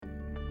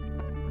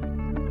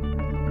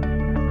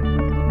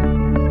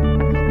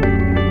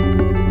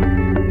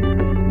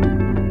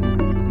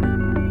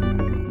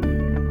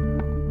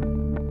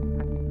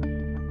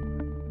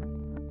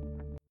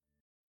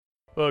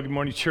Well, good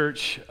morning,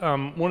 church.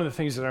 One of the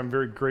things that I'm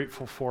very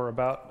grateful for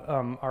about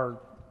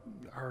our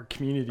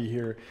community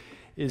here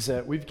is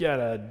that we've got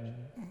a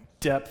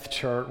depth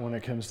chart when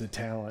it comes to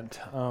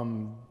talent.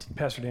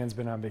 Pastor Dan's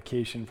been on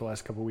vacation for the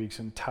last couple of weeks,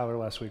 and Tyler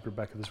last week,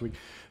 Rebecca this week.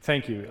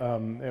 Thank you.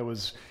 It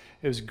was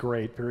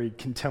great, very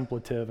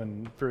contemplative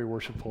and very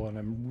worshipful, and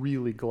I'm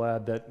really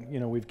glad that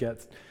we've got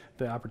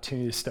the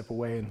opportunity to step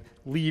away and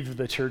leave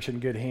the church in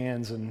good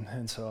hands,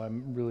 and so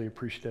I'm really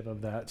appreciative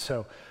of that.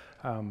 So.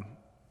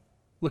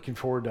 Looking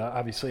forward to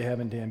obviously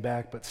having Dan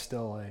back, but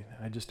still,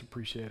 I just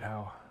appreciate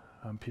how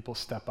people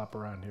step up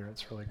around here.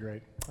 It's really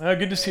great.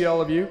 Good to see all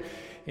of you,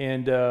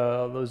 and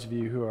those of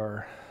you who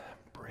are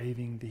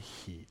braving the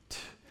heat,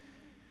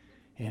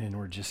 and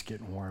we're just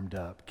getting warmed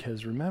up,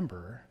 because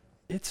remember,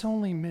 it's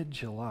only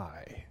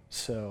mid-July,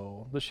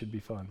 so this should be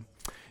fun.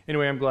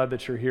 Anyway, I'm glad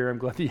that you're here. I'm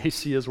glad the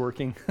AC is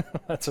working.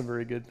 That's a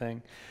very good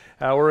thing.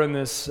 We're in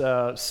this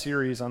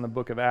series on the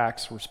book of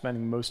Acts. We're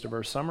spending most of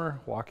our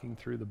summer walking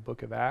through the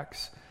book of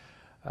Acts.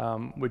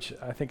 Which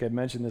I think I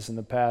mentioned this in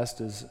the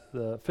past, is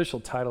the official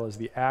title is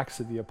the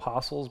Acts of the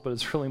Apostles, but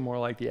it's really more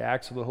like the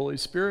Acts of the Holy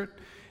Spirit,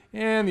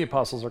 and the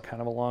apostles are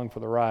kind of along for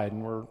the ride,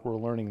 and we're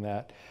learning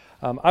that.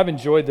 I've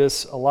enjoyed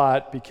this a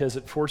lot because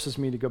it forces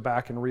me to go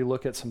back and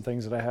relook at some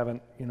things that I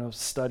haven't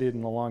studied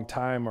in a long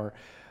time,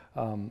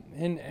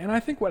 and I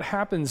think what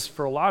happens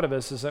for a lot of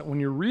us is that when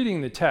you're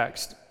reading the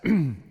text,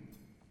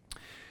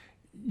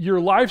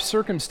 your life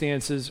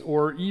circumstances,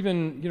 or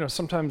even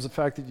sometimes the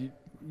fact that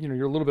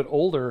you're a little bit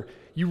older,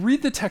 you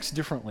read the text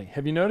differently.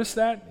 Have you noticed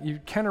that? You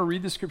kind of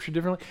read the scripture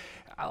differently.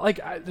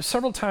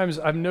 Several times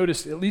I've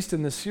noticed, at least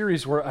in this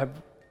series, where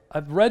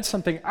I've read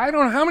something, I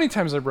don't know how many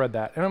times I've read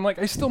that, and I'm like,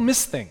 I still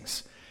miss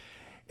things.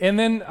 And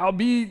then I'll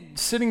be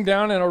sitting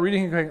down and I'll read it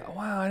and going,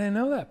 wow, I didn't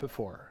know that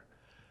before.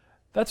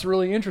 That's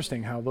really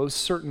interesting how those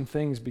certain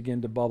things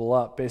begin to bubble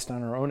up based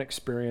on our own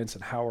experience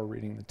and how we're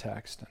reading the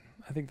text. And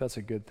I think that's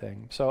a good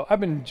thing. So I've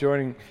been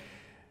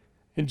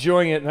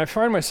enjoying it, and I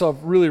find myself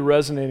really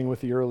resonating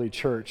with the early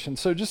church. And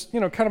so just,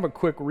 kind of a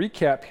quick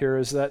recap here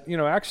is that,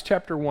 Acts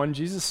chapter 1,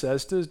 Jesus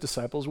says to his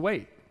disciples,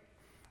 wait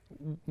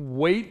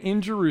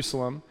in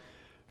Jerusalem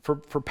for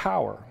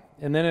power.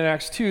 And then in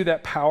Acts 2,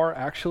 that power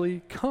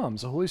actually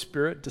comes. The Holy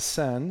Spirit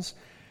descends,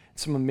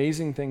 some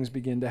amazing things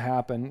begin to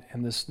happen,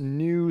 and this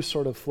new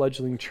sort of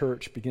fledgling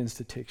church begins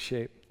to take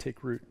shape,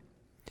 take root.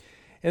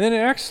 And then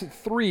in Acts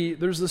 3,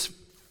 there's this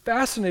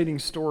fascinating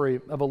story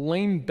of a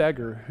lame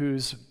beggar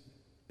who's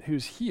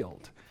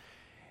healed.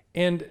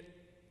 And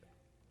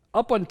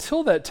up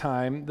until that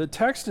time, the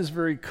text is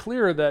very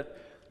clear that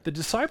the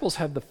disciples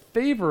had the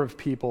favor of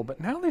people, but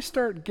now they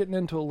start getting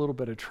into a little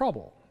bit of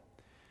trouble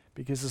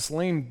because this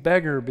lame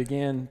beggar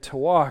began to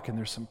walk, and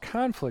there's some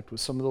conflict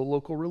with some of the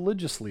local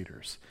religious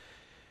leaders.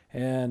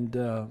 And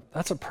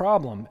that's a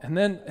problem. And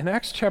then in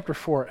Acts chapter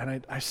 4,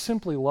 and I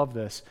simply love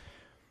this,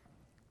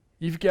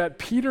 you've got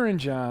Peter and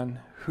John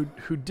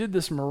who did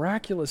this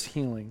miraculous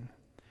healing,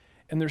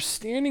 and they're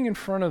standing in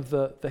front of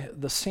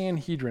the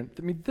Sanhedrin.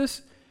 I mean,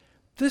 this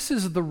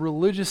is the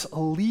religious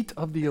elite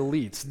of the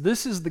elites.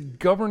 This is the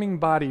governing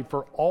body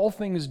for all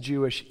things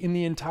Jewish in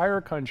the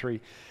entire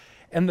country.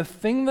 And the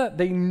thing that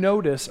they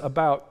notice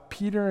about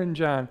Peter and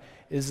John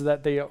is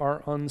that they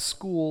are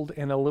unschooled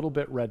and a little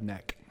bit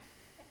redneck.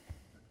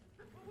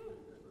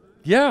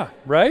 Yeah,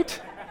 right?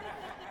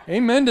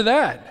 Amen to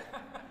that.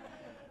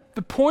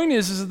 The point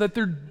is that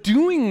they're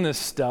doing this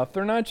stuff.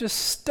 They're not just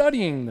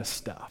studying this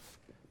stuff,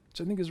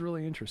 which I think is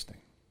really interesting.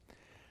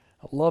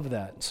 I love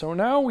that. So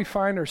now we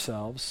find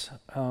ourselves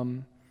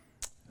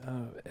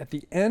at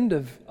the end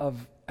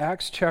of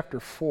Acts chapter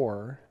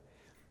 4,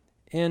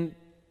 and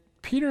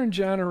Peter and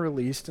John are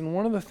released, and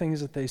one of the things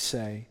that they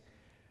say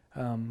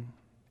in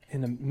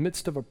the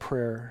midst of a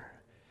prayer,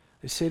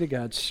 they say to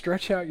God,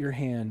 stretch out your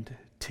hand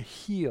to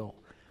heal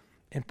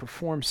and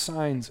perform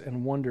signs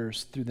and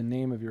wonders through the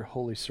name of your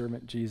holy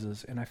servant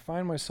Jesus. And I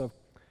find myself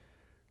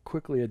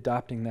quickly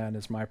adopting that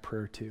as my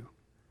prayer too.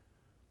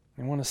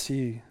 I want to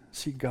see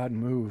God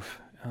move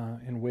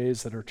in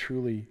ways that are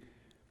truly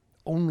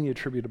only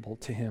attributable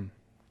to him.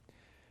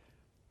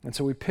 And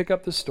so we pick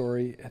up the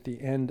story at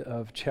the end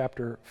of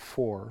chapter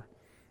 4,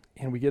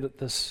 and we get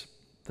this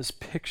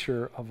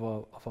picture of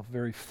a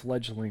very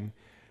fledgling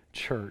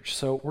church.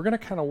 So we're going to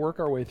kind of work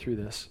our way through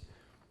this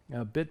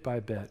bit by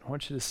bit. I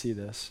want you to see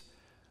this.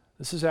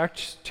 This is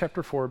Acts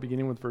chapter 4,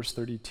 beginning with verse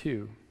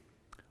 32.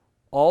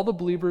 All the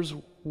believers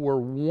were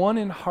one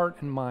in heart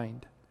and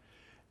mind.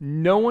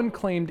 No one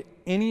claimed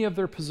any of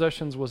their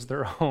possessions was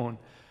their own,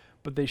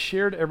 but they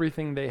shared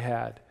everything they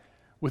had.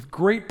 With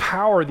great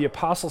power, the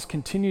apostles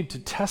continued to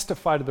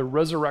testify to the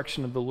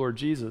resurrection of the Lord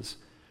Jesus.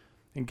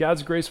 And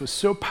God's grace was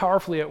so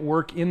powerfully at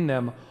work in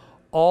them,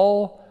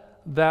 all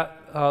that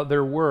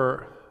there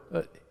were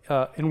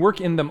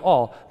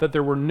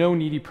no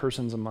needy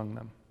persons among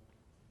them.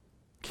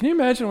 Can you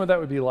imagine what that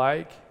would be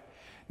like?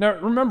 Now,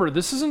 remember,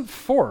 this isn't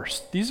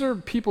forced. These are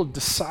people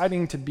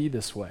deciding to be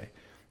this way,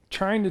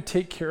 trying to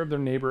take care of their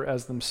neighbor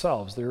as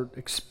themselves. They're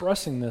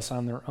expressing this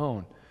on their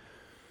own.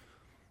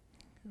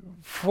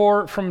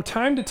 For from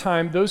time to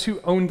time, those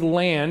who owned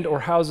land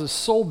or houses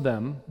sold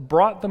them,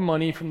 brought the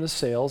money from the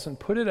sales, and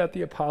put it at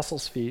the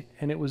apostles' feet,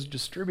 and it was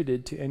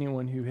distributed to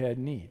anyone who had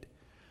need.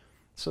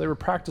 So they were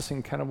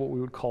practicing kind of what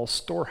we would call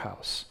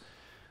storehouse.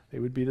 They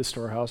would be the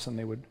storehouse, and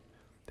they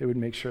would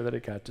make sure that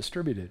it got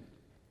distributed.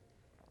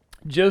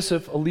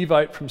 Joseph, a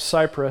Levite from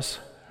Cyprus,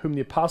 whom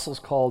the apostles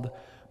called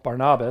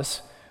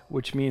Barnabas,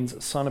 which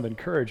means son of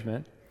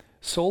encouragement,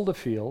 sold a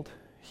field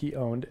he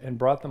owned and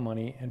brought the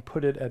money and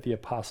put it at the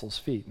apostles'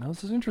 feet. Now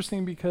this is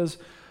interesting because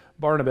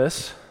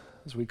Barnabas,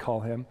 as we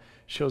call him,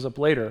 shows up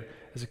later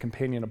as a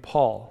companion of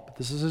Paul. But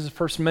this is his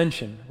first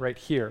mention right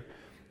here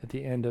at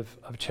the end of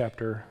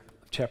chapter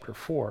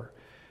 4.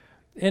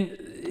 And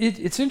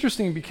it's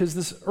interesting because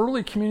this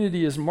early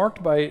community is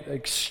marked by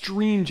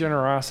extreme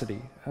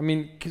generosity. I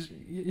mean, because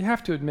you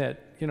have to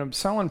admit,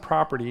 selling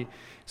property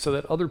so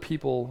that other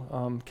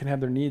people can have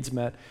their needs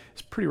met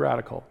is pretty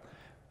radical.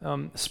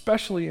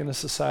 Especially in a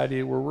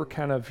society where we're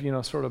kind of,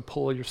 sort of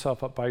pull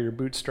yourself up by your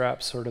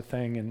bootstraps sort of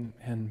thing,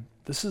 and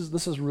this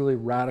is really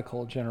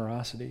radical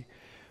generosity.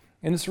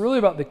 And it's really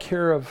about the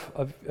care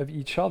of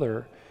each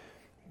other,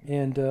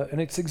 and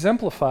it's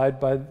exemplified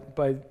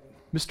by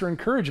Mr.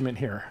 Encouragement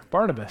here,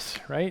 Barnabas,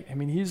 right? I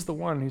mean, he's the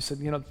one who said,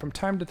 from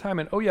time to time,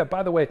 and oh yeah,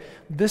 by the way,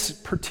 this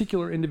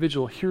particular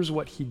individual, here's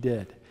what he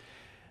did.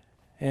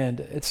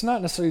 And it's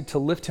not necessarily to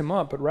lift him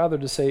up, but rather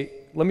to say,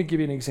 let me give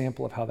you an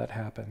example of how that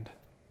happened.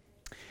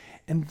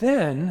 And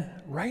then,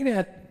 right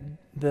at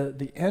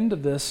the end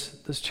of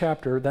this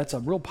chapter, that's a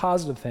real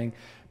positive thing.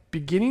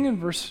 Beginning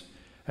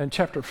in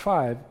chapter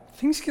 5,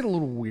 things get a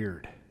little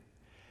weird.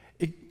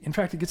 In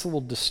fact, it gets a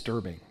little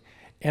disturbing.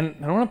 And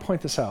I want to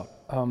point this out.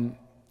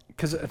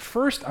 Because at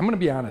first, I'm going to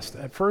be honest.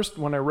 At first,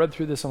 when I read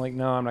through this, I'm like,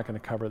 no, I'm not going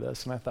to cover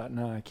this. And I thought,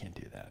 no, I can't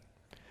do that.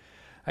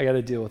 I got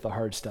to deal with the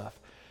hard stuff.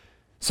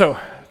 So,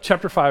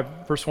 chapter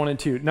 5, verse 1 and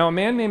 2. Now, a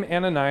man named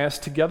Ananias,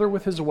 together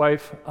with his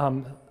wife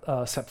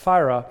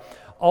Sapphira,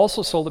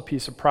 also sold a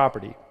piece of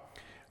property.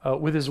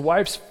 With his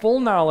wife's full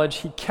knowledge,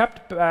 he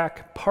kept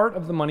back part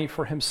of the money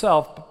for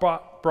himself,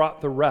 but brought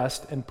the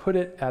rest and put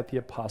it at the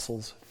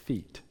apostles'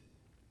 feet.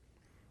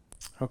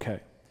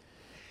 Okay.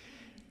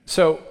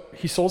 So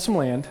he sold some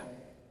land,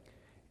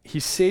 he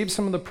saved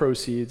some of the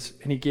proceeds,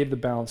 and he gave the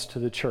balance to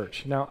the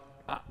church. Now,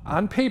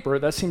 on paper,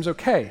 that seems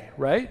okay,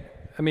 right?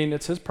 I mean,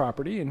 it's his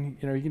property, and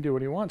he can do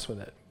what he wants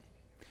with it.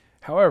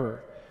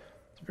 However,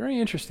 it's very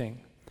interesting.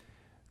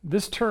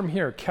 This term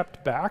here,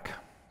 kept back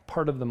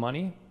part of the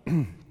money,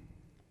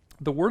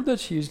 the word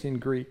that's used in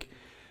Greek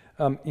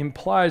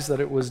implies that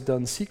it was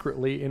done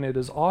secretly, and it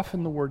is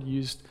often the word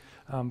used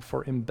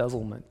for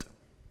embezzlement.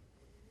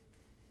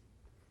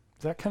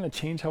 Does that kind of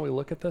change how we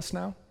look at this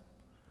now?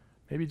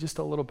 Maybe just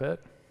a little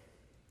bit.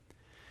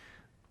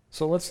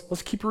 So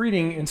let's keep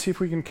reading and see if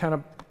we can kind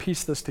of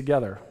piece this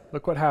together.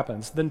 Look what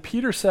happens. Then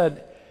Peter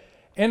said,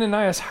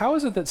 Ananias, how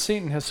is it that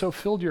Satan has so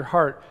filled your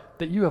heart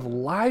that you have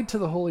lied to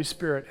the Holy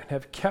Spirit and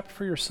have kept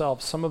for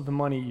yourself some of the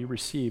money you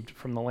received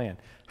from the land?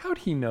 How'd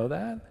he know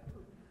that?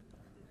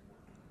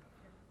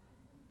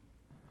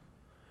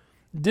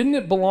 Didn't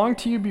it belong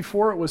to you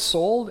before it was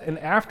sold, and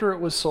after it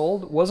was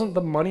sold, wasn't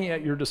the money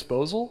at your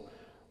disposal?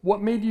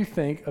 What made you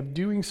think of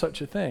doing such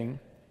a thing?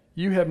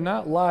 You have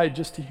not lied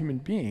just to human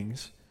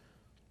beings,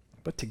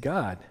 but to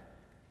God.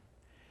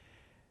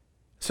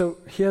 So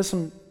he has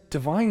some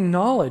divine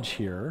knowledge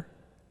here.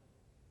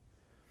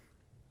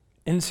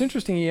 And it's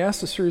interesting, he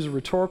asked a series of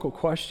rhetorical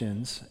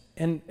questions,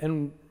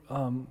 and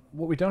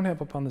what we don't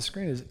have up on the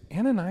screen is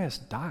Ananias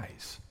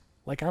dies,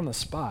 like on the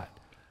spot.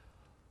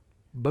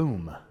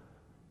 Boom.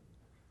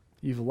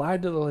 You've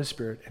lied to the Holy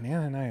Spirit, and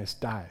Ananias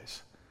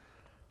dies.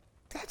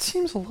 That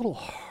seems a little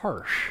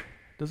harsh,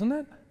 doesn't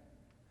it?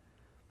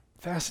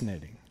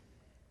 Fascinating.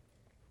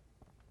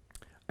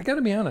 I got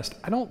to be honest,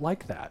 I don't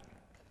like that.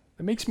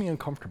 It makes me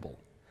uncomfortable.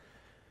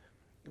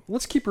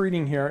 Let's keep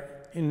reading here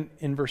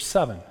in verse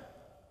 7.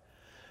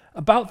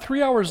 About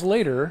 3 hours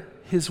later,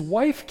 his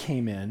wife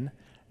came in,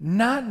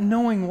 not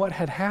knowing what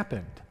had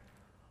happened.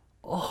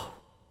 Oh.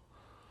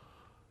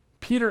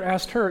 Peter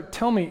asked her,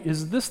 tell me,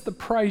 is this the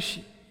price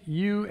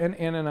you and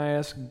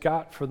Ananias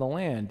got for the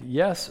land?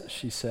 Yes,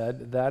 she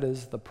said, that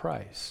is the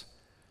price.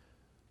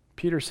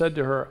 Peter said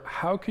to her,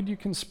 how could you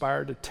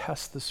conspire to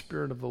test the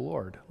Spirit of the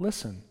Lord?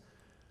 Listen,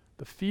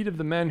 the feet of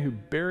the men who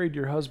buried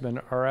your husband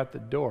are at the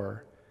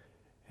door,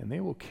 and they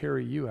will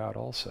carry you out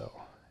also.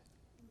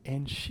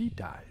 And she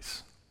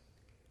dies.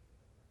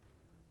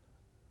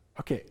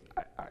 Okay,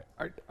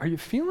 are you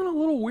feeling a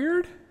little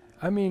weird?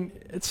 I mean,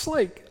 it's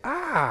like,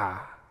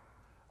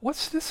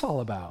 what's this all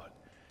about?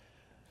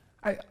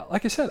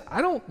 Like I said,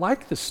 I don't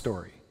like this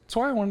story. That's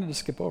why I wanted to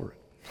skip over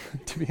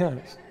it, to be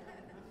honest.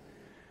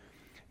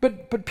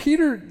 But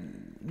Peter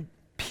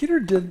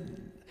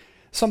did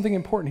something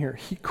important here.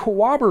 He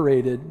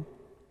corroborated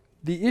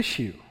the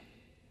issue.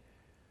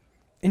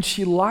 And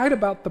she lied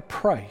about the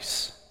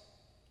price.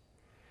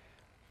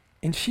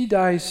 And she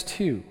dies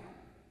too.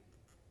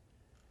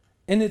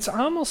 And it's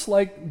almost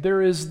like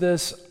there is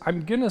this,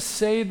 I'm going to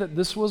say that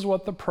this was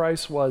what the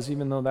price was,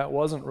 even though that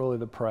wasn't really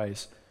the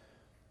price.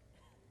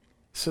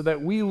 so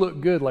that we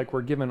look good like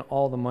we're giving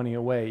all the money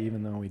away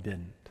even though we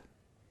didn't.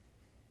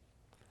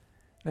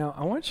 Now,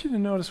 I want you to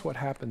notice what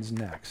happens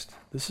next.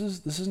 This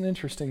is an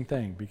interesting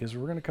thing because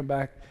we're going to come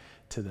back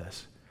to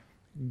this.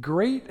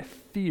 Great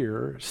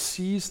fear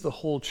seized the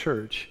whole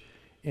church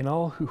in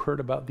all who heard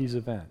about these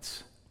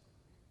events.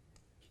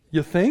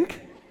 You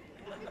think?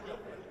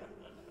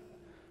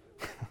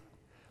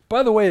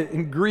 By the way,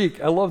 in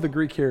Greek, I love the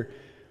Greek here,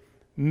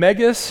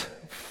 megas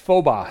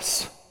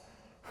phobos.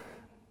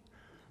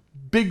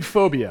 Big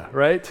phobia,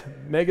 right?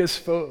 Megas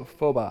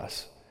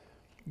phobos.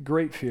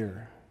 Great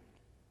fear.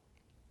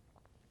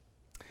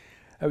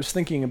 I was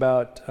thinking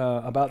about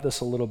this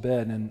a little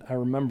bit, and I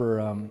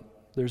remember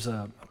there's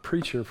a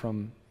preacher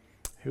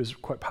he was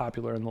quite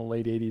popular in the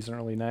late 80s and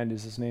early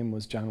 90s. His name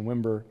was John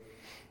Wimber,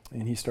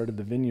 and he started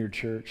the Vineyard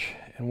Church.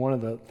 And one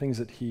of the things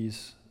that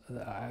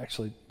I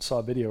actually saw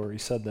a video where he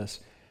said this.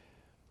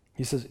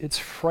 He says, it's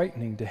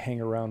frightening to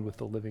hang around with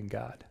the living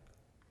God.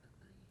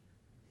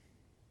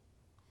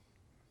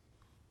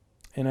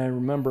 And I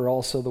remember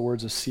also the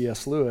words of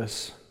C.S.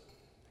 Lewis,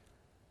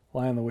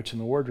 Lion, the Witch,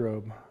 and the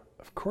Wardrobe.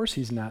 Of course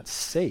he's not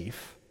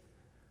safe,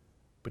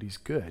 but he's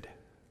good.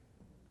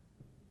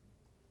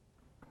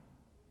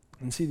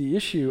 And see, the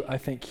issue, I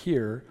think,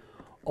 here,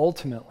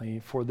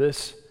 ultimately, for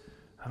this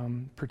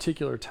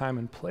particular time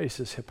and place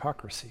is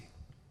hypocrisy.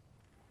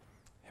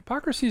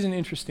 Hypocrisy is an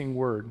interesting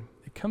word.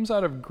 It comes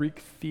out of Greek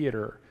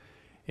theater,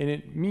 and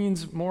it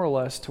means more or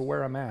less to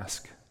wear a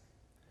mask.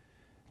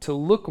 To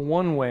look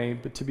one way,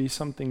 but to be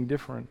something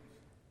different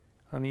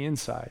on the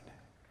inside.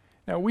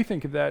 Now, we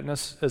think of that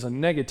as a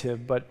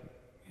negative, but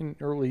in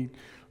early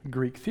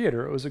Greek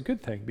theater, it was a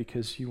good thing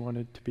because you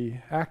wanted to be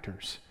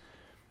actors.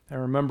 I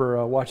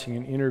remember watching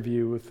an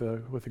interview with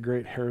the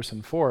great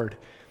Harrison Ford,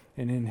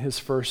 and in his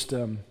first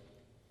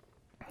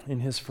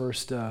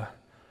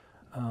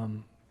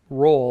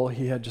role,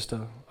 he had just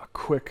a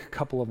quick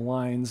couple of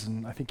lines,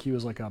 and I think he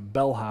was like a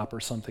bellhop or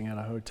something at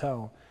a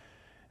hotel.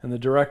 And the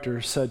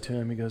director said to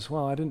him, he goes,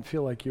 well, I didn't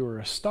feel like you were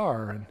a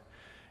star,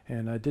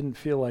 and I didn't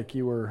feel like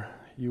you were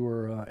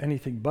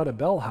anything but a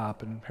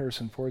bellhop. And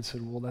Harrison Ford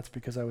said, well, that's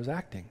because I was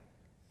acting.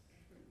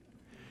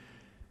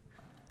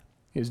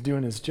 He was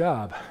doing his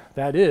job.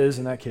 That is,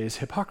 in that case,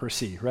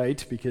 hypocrisy,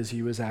 right? Because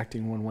he was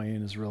acting one way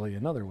and is really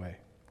another way.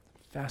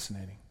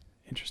 Fascinating,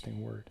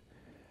 interesting word.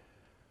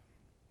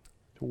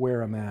 To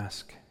wear a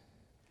mask.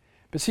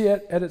 But see,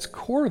 at its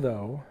core,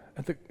 though,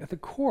 at the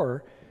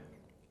core,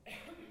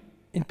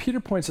 and Peter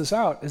points this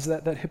out, is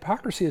that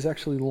hypocrisy is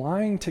actually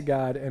lying to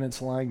God and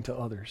it's lying to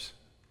others.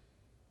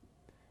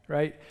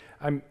 Right?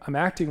 I'm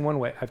acting one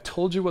way. I've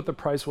told you what the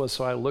price was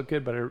so I look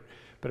good, but it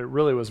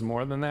really was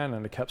more than that,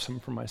 and I kept some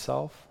for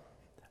myself.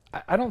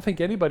 I don't think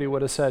anybody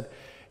would have said,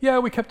 yeah,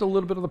 we kept a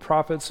little bit of the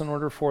profits in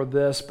order for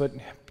this, but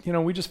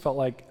we just felt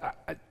like,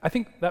 I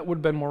think that would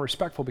have been more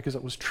respectful because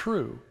it was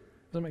true.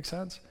 Does that make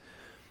sense?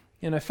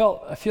 And I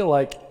feel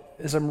like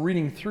as I'm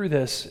reading through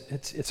this,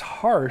 it's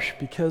harsh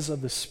because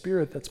of the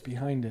spirit that's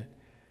behind it.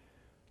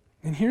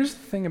 And here's the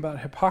thing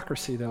about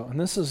hypocrisy, though, and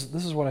this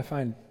is what I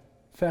find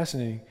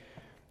fascinating.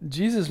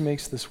 Jesus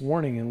makes this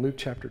warning in Luke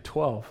chapter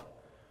 12.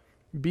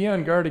 Be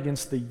on guard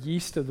against the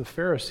yeast of the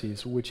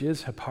Pharisees, which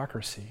is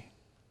hypocrisy.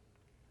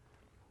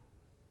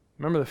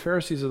 Remember, the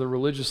Pharisees are the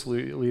religious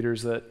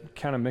leaders that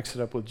kind of mix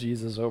it up with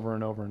Jesus over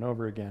and over and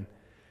over again.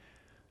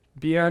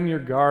 Be on your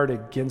guard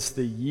against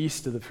the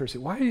yeast of the Pharisees.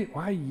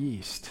 Why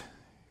yeast?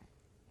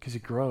 Because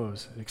it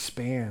grows, it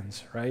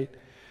expands, right?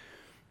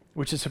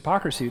 Which is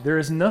hypocrisy. There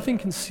is nothing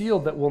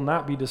concealed that will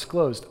not be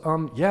disclosed.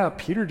 Yeah,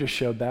 Peter just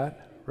showed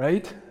that,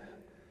 right?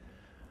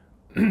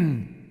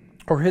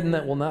 Or hidden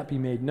that will not be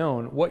made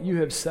known. What you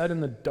have said in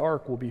the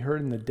dark will be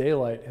heard in the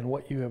daylight, and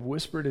what you have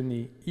whispered in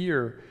the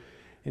ear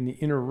in the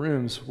inner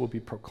rooms will be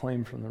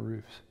proclaimed from the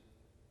roofs.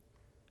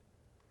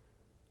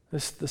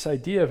 This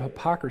idea of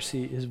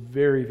hypocrisy is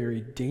very, very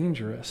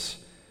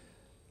dangerous.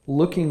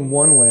 Looking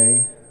one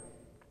way,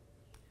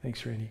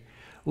 thanks, Randy.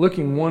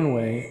 Looking one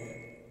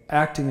way,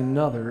 acting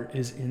another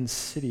is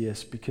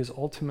insidious because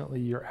ultimately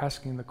you're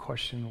asking the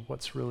question,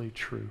 what's really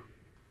true?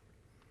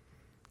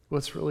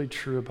 What's really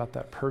true about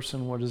that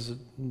person? What is the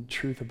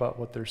truth about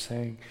what they're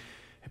saying?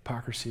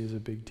 Hypocrisy is a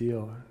big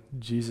deal.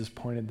 Jesus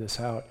pointed this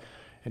out,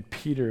 and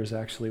Peter is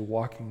actually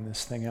walking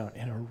this thing out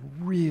in a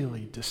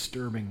really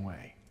disturbing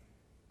way.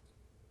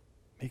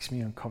 Makes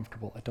me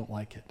uncomfortable. I don't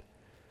like it.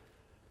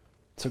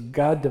 So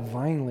God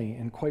divinely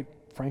and quite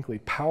frankly,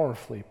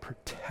 powerfully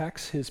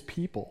protects his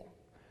people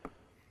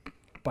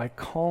by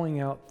calling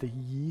out the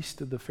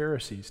yeast of the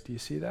Pharisees. Do you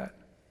see that?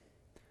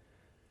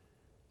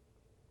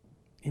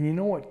 And you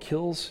know what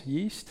kills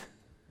yeast?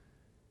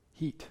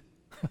 Heat.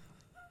 It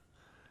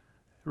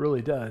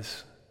really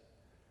does.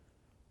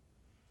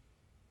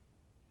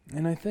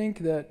 And I think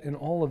that in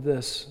all of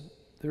this,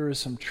 there is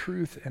some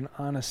truth and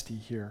honesty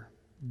here,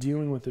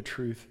 dealing with the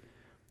truth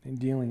and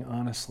dealing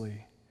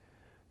honestly.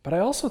 But I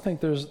also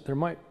think there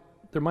might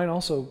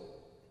also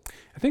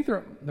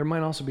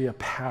be a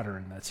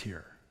pattern that's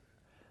here.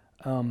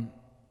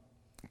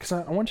 Because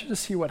I want you to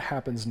see what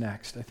happens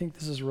next. I think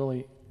this is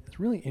really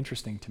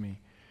interesting to me.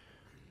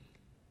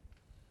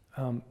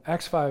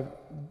 Acts 5,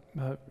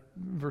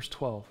 verse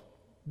 12.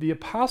 The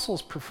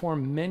apostles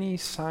performed many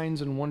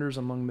signs and wonders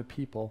among the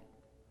people,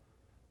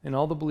 and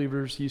all the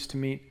believers used to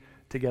meet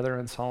together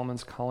in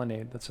Solomon's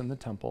colonnade that's in the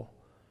temple.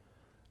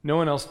 No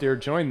one else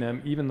dared join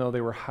them, even though they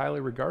were highly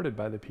regarded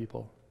by the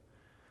people.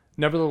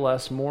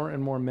 Nevertheless, more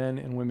and more men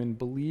and women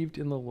believed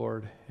in the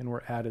Lord and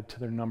were added to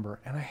their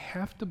number. And I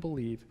have to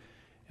believe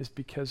it's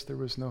because there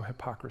was no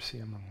hypocrisy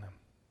among them.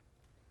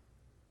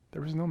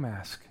 There was no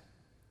mask.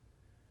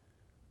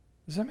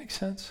 Does that make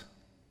sense?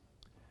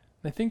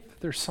 I think that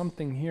there's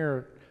something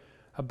here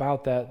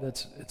about that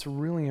it's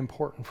really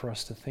important for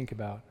us to think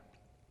about.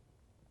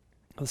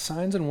 The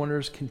signs and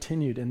wonders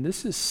continued, and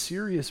this is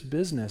serious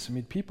business. I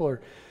mean, people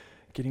are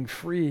getting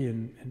free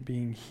and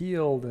being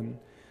healed and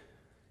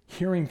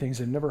hearing things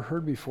they've never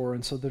heard before.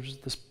 And so there's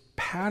this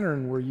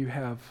pattern where you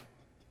have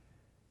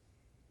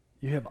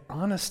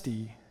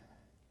honesty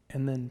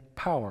and then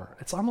power.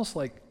 It's almost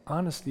like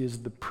honesty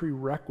is the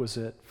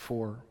prerequisite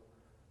for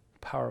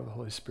power of the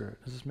Holy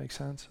Spirit. Does this make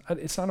sense?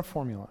 It's not a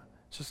formula.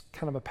 It's just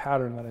kind of a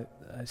pattern that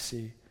I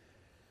see.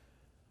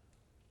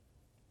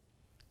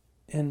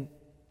 And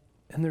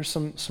there's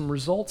some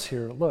results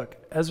here. Look,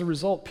 as a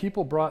result,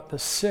 people brought the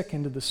sick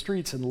into the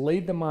streets and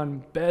laid them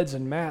on beds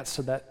and mats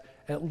so that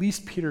at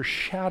least Peter's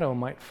shadow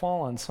might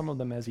fall on some of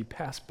them as he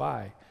passed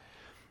by.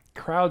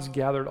 Crowds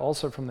gathered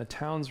also from the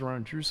towns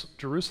around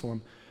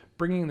Jerusalem,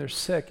 bringing their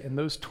sick and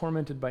those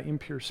tormented by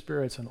impure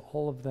spirits, and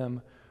all of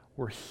them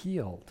were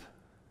healed.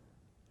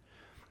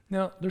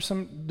 Now, there's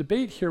some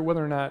debate here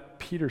whether or not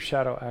Peter's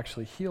shadow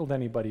actually healed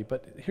anybody,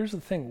 but here's the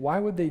thing. Why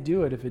would they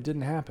do it if it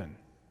didn't happen?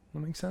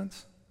 That make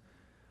sense?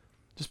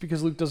 Just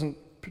because Luke doesn't,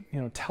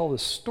 tell the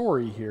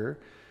story here,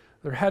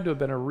 there had to have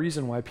been a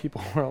reason why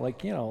people were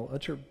like,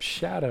 let your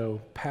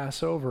shadow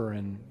pass over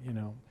and,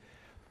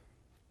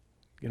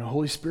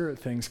 Holy Spirit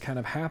things kind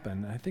of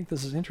happen. I think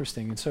this is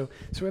interesting. And so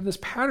we have this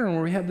pattern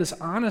where we have this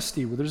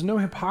honesty, where there's no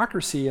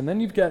hypocrisy, and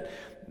then you've got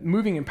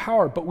moving in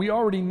power. But we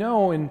already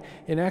know in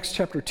Acts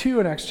chapter 2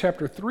 and Acts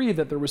chapter 3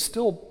 that there was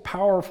still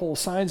powerful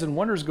signs and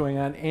wonders going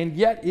on, and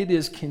yet it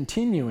is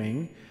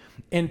continuing,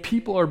 and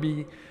people are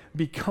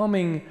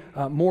becoming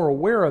more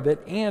aware of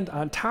it. And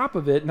on top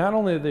of it, not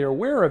only are they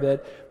aware of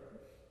it,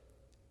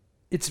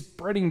 it's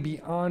spreading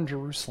beyond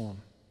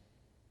Jerusalem,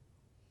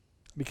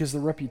 because the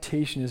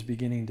reputation is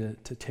beginning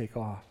to take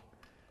off.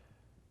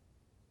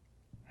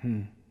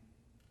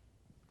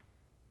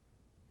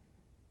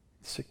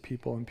 Sick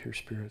people and pure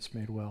spirits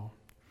made well.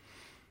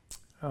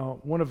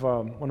 One of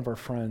our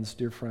friends,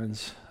 dear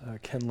friends,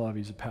 Ken Love,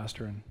 he's a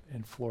pastor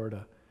in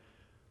Florida.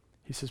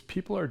 He says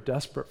people are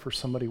desperate for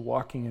somebody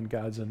walking in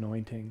God's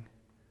anointing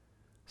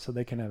so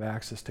they can have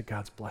access to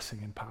God's blessing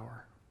and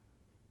power.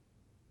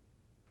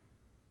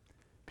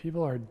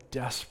 People are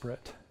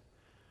desperate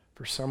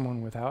for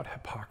someone without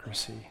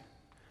hypocrisy,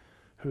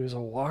 who is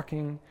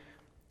walking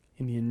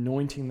in the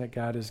anointing that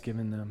God has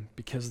given them,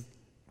 because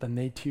then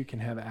they too can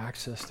have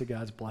access to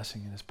God's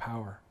blessing and his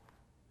power.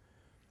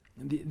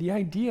 The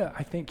idea,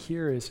 I think,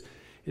 here is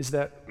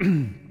that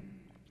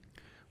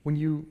when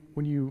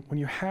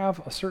you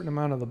have a certain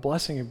amount of the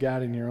blessing of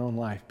God in your own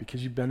life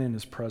because you've been in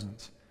his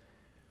presence,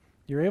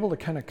 you're able to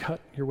kind of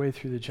cut your way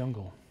through the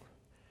jungle.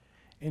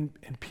 And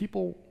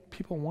people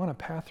want a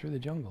path through the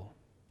jungle.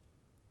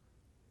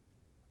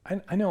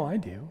 I know I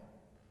do.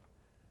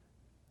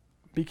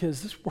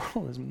 Because this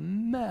world is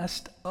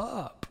messed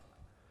up.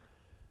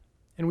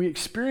 And we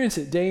experience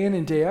it day in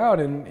and day out,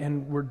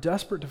 and we're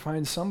desperate to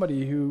find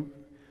somebody who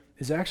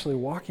is actually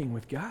walking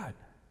with God.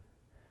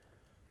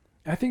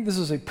 I think this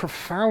is a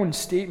profound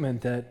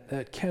statement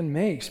that Ken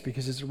makes,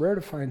 because it's rare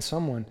to find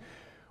someone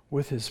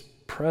with his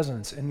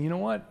presence. And you know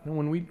what?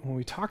 When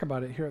we talk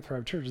about it here at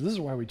Thrive Church, this is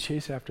why we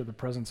chase after the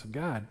presence of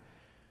God.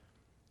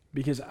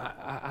 Because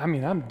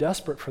I'm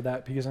desperate for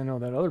that, because I know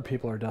that other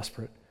people are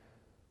desperate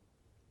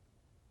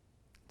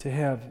to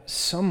have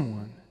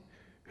someone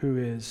who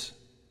has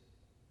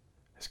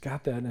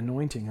got that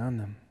anointing on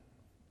them.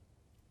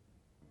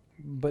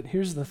 But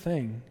here's the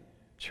thing,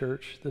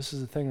 church. This is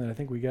the thing that I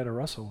think we got to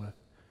wrestle with.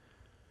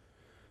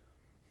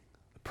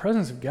 The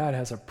presence of God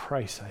has a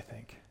price, I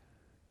think.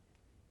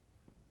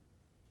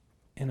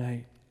 And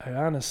I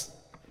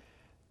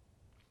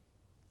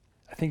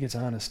think it's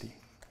honesty.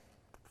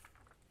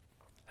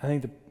 I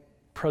think the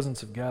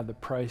presence of God, the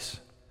price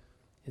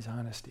is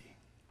honesty.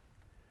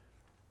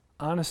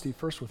 Honesty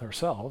first with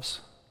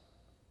ourselves,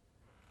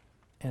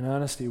 and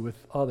honesty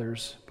with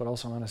others, but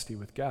also honesty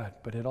with God.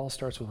 But it all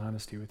starts with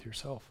honesty with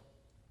yourself.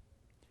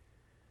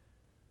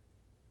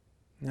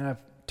 And I've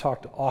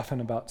talked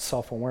often about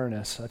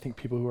self-awareness. I think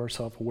people who are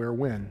self-aware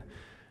win.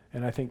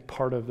 And I think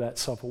part of that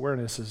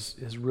self-awareness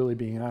is really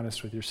being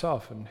honest with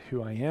yourself and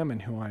who I am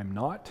and who I am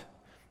not,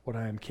 what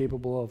I am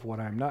capable of, what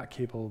I am not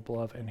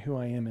capable of, and who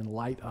I am in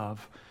light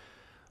of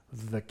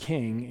the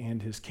King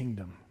and his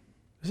kingdom.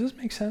 Does this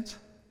make sense?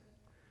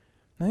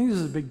 I think this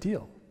is a big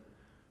deal.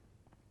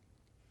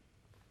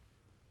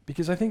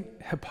 Because I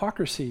think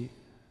hypocrisy,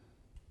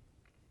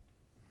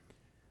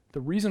 the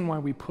reason why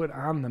we put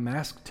on the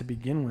mask to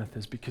begin with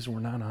is because we're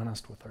not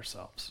honest with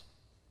ourselves.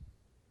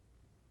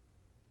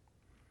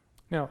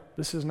 Now,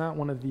 this is not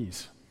one of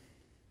these.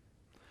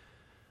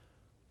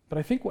 But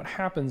I think what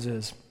happens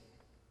is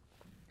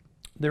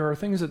there are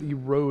things that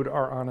erode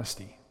our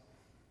honesty.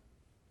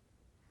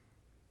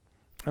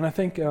 And I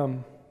think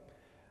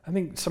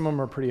some of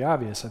them are pretty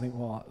obvious. I think,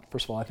 well,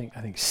 first of all, I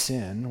think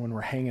sin, when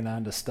we're hanging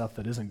on to stuff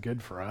that isn't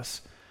good for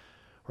us,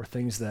 or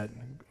things that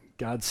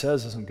God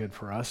says isn't good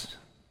for us,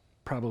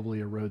 probably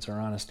erodes our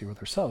honesty with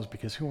ourselves,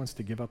 because who wants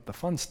to give up the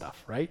fun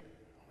stuff, right?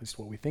 At least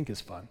what we think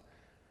is fun.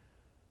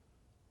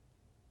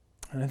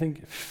 And I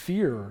think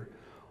fear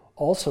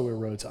also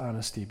erodes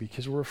honesty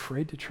because we're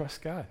afraid to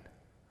trust God.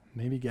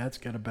 Maybe God's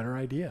got a better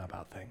idea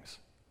about things.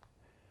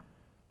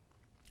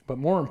 But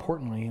more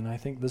importantly, and I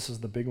think this is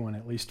the big one,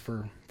 at least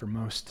for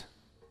most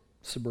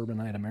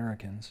suburbanite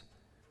Americans,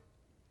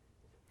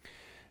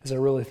 is I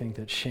really think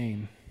that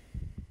shame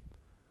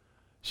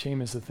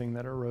is the thing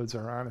that erodes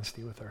our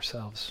honesty with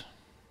ourselves.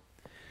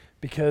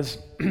 Because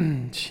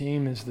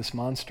shame is this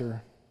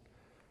monster.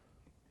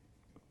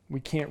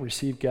 We can't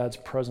receive God's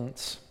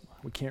presence.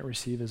 We can't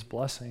receive his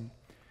blessing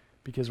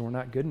because we're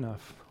not good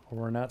enough, or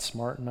we're not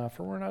smart enough,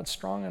 or we're not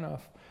strong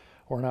enough,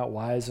 or we're not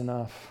wise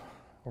enough,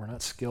 or we're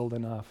not skilled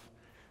enough.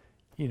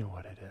 You know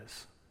what it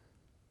is.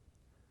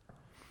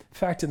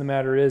 Fact of the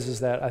matter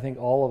is that I think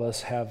all of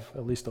us have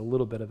at least a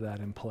little bit of that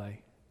in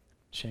play.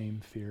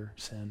 Shame, fear,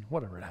 sin,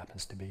 whatever it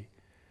happens to be.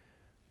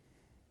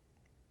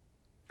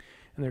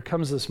 And there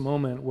comes this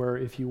moment where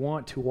if you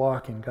want to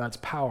walk in God's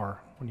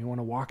power, when you want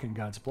to walk in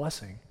God's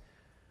blessing,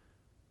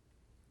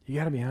 you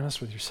got to be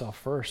honest with yourself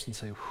first and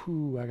say,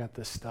 whew, I got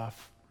this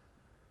stuff.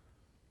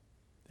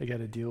 I got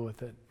to deal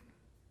with it.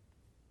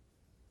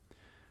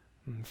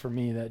 And for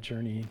me, that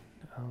journey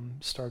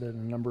started a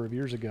number of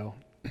years ago.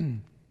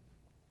 And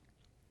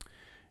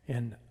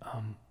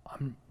I'm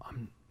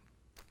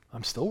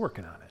still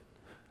working on it,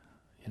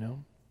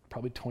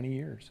 probably 20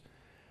 years.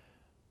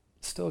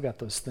 Still got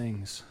those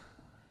things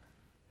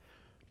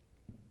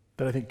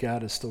that I think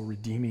God is still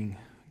redeeming,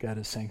 God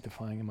is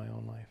sanctifying in my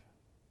own life.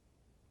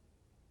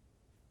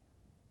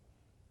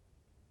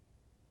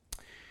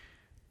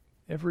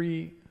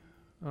 Every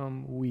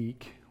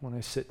week when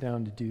I sit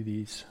down to do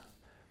these,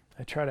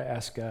 I try to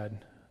ask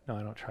God, no,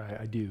 I don't try,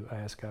 I do. I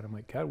ask God, I'm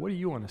like, God, what do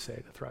you want to say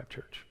to Thrive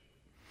Church?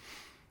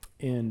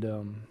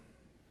 And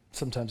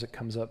sometimes it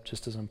comes up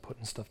just as I'm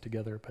putting stuff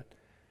together, but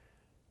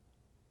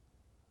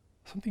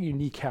something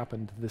unique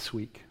happened this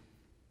week.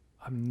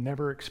 I've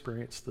never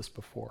experienced this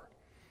before.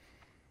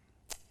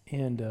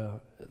 And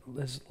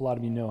as a lot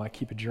of you know, I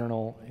keep a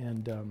journal,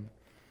 and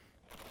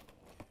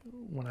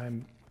when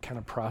I'm kind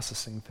of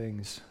processing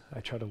things, I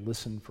try to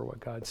listen for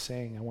what God's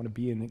saying. I want to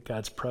be in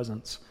God's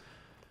presence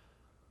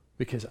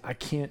because I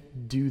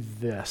can't do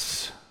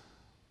this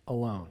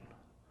alone.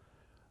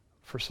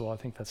 First of all, I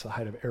think that's the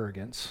height of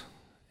arrogance,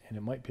 and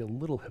it might be a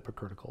little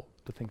hypocritical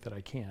to think that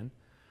I can,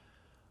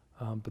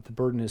 but the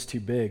burden is too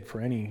big for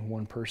any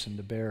one person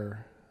to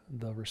bear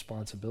the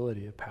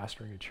responsibility of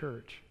pastoring a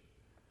church.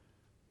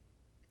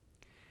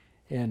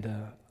 And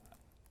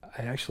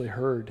I actually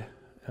heard,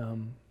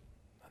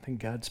 I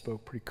think God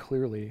spoke pretty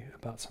clearly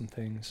about some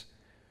things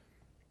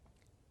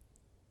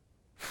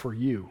for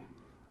you.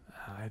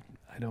 I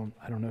don't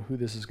know who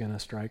this is going to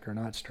strike or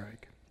not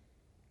strike.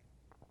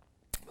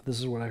 But this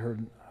is what I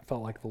heard, I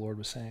felt like the Lord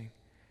was saying.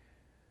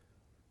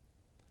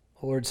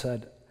 The Lord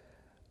said,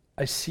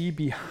 I see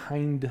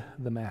behind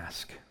the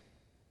mask.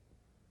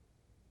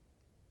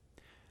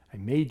 I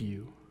made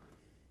you,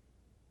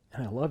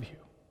 and I love you.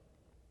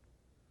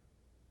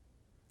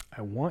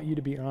 I want you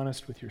to be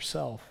honest with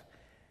yourself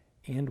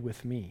and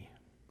with me.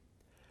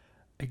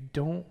 I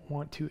don't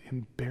want to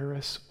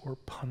embarrass or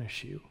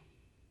punish you.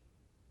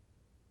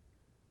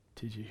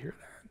 Did you hear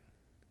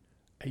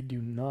that? I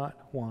do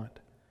not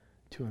want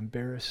to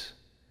embarrass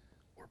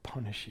or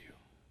punish you.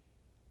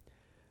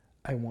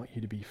 I want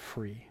you to be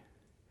free.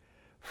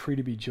 Free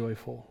to be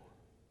joyful.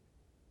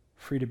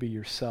 Free to be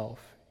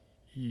yourself,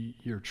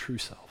 your true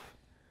self.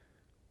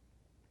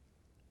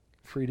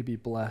 Free to be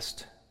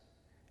blessed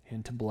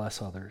and to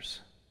bless others.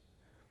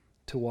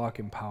 To walk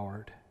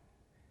empowered.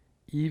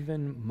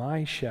 Even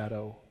my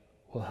shadow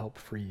will help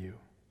free you.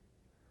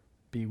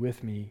 Be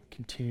with me.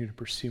 Continue to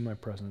pursue my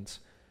presence.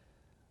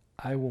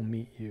 I will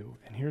meet you.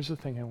 And here's the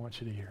thing I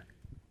want you to hear.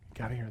 You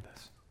got to hear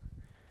this.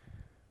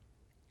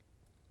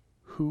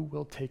 Who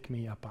will take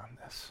me up on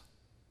this?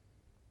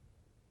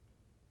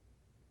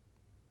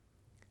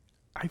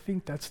 I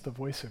think that's the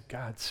voice of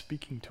God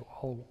speaking to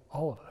all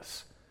of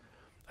us.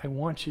 I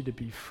want you to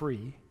be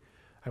free.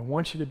 I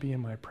want you to be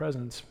in my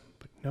presence.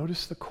 But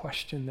notice the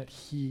question that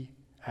he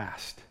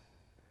asked.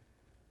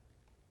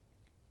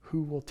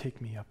 Who will take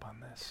me up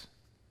on this?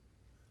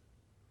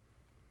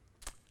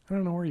 I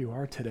don't know where you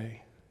are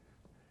today.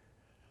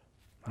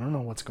 I don't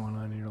know what's going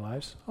on in your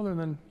lives, other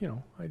than,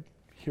 I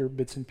hear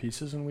bits and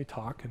pieces and we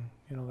talk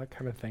and, that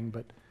kind of thing,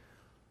 but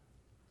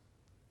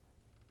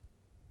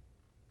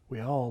we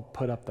all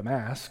put up the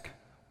mask.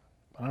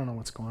 I don't know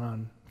what's going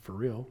on for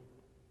real.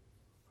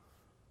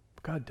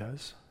 But God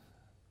does.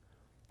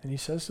 And he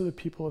says to the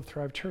people of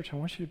Thrive Church, I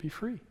want you to be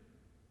free.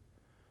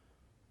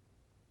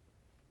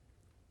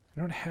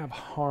 don't have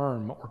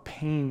harm or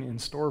pain in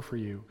store for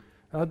you.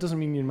 Now, that doesn't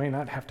mean you may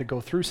not have to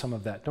go through some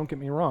of that. Don't get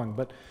me wrong.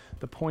 But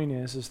the point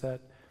is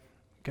that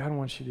God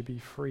wants you to be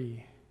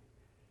free.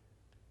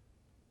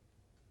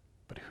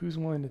 But who's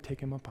willing to take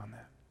him up on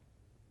that?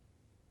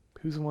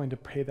 Who's willing to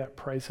pay that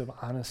price of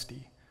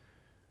honesty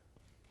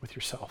with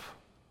yourself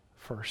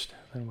first,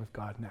 then with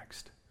God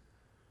next?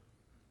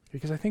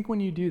 Because I think when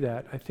you do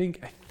that, I think,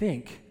 at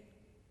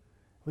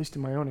least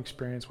in my own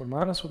experience, when I'm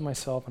honest with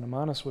myself and I'm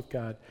honest with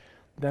God,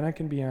 then I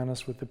can be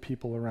honest with the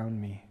people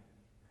around me.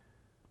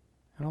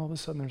 And all of a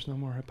sudden there's no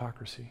more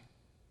hypocrisy.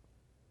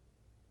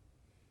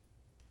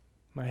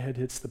 My head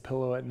hits the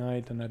pillow at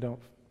night and I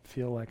don't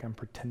feel like I'm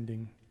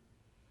pretending.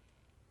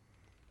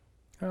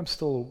 I'm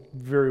still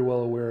very well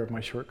aware of my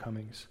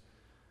shortcomings,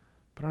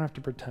 but I don't have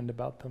to pretend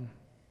about them.